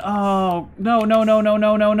on! Oh, no, no, no, no,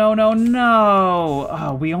 no, no, no, no, no!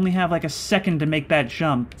 Oh, we only have like a second to make that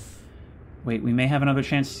jump. Wait, we may have another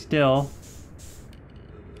chance still.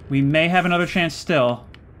 We may have another chance still.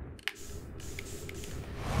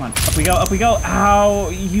 Come on, up we go, up we go! Ow,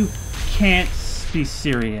 you can't be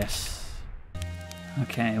serious.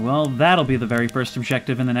 Okay, well, that'll be the very first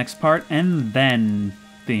objective in the next part, and then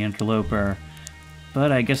the interloper.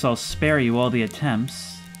 But I guess I'll spare you all the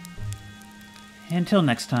attempts. Until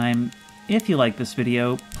next time, if you like this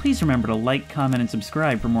video, please remember to like, comment, and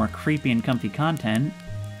subscribe for more creepy and comfy content.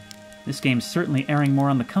 This game's certainly erring more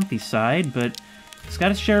on the comfy side, but it's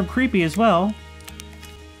got its share of creepy as well.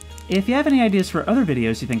 If you have any ideas for other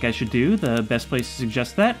videos you think I should do, the best place to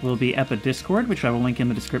suggest that will be at the Discord, which I will link in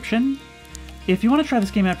the description. If you want to try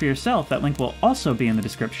this game out for yourself, that link will also be in the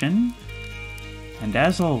description. And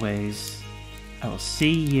as always, I will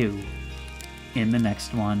see you in the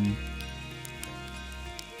next one.